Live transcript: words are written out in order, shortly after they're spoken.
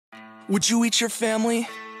Would you eat your family?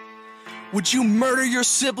 Would you murder your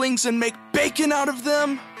siblings and make bacon out of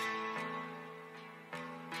them?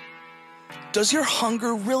 Does your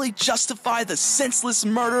hunger really justify the senseless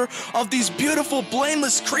murder of these beautiful,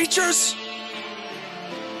 blameless creatures?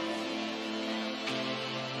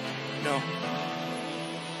 No.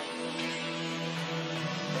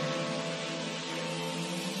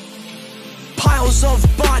 Piles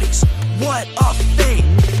of bodies, what a fate.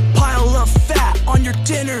 Pile of fat on your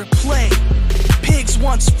dinner plate. Pigs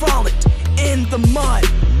once frolicked in the mud.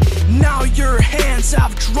 Now your hands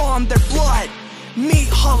have drawn their blood. Meat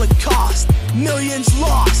Holocaust, millions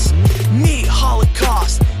lost. Meat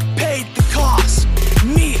Holocaust, paid the cost.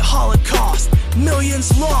 Meat Holocaust,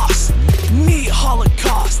 millions lost. Meat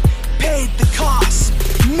Holocaust, paid the cost.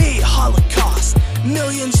 Meat Holocaust,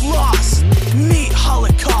 millions lost. Meat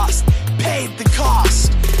Holocaust, paid the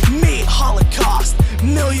cost. Meat Holocaust,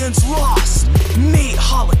 millions lost. Meat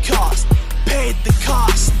Holocaust, paid the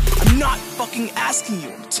cost. I'm not fucking asking you,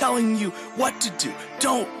 I'm telling you what to do.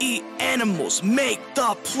 Don't eat animals, make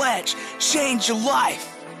the pledge, change your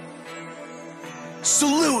life.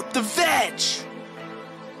 Salute the veg.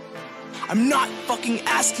 I'm not fucking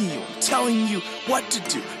asking you, I'm telling you what to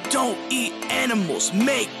do. Don't eat animals,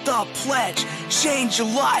 make the pledge, change your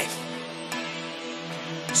life.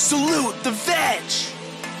 Salute the veg.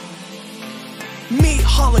 Meat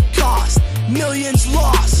Holocaust, millions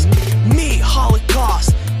lost. Meat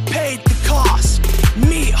Holocaust, paid the cost.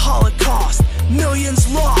 Meat Holocaust, millions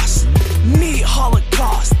lost. Meat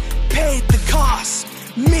Holocaust, paid the cost.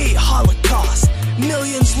 Meat Holocaust,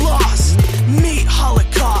 millions lost. Meat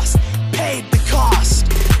Holocaust, paid the cost.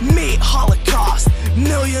 Meat Holocaust,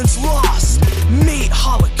 millions lost. Meat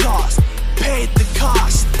Holocaust, paid the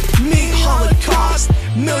cost. Meat Holocaust,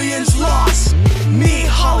 millions lost. Meat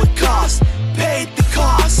Holocaust, paid the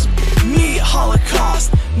cost. Meat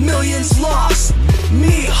Holocaust, millions lost.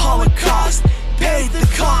 Meat Holocaust, paid the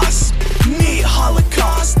cost. Meat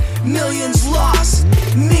Holocaust, millions lost.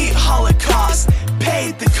 Meat Holocaust,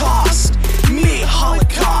 paid the cost. Meat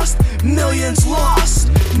Holocaust, millions lost.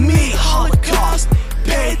 Meat Holocaust,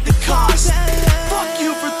 paid the cost. Fuck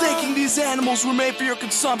you for thinking these animals were made for your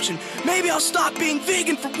consumption. Maybe I'll stop being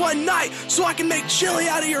vegan for one night so I can make chili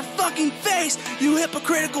out of your fucking face, you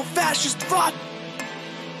hypocritical fascist fuck.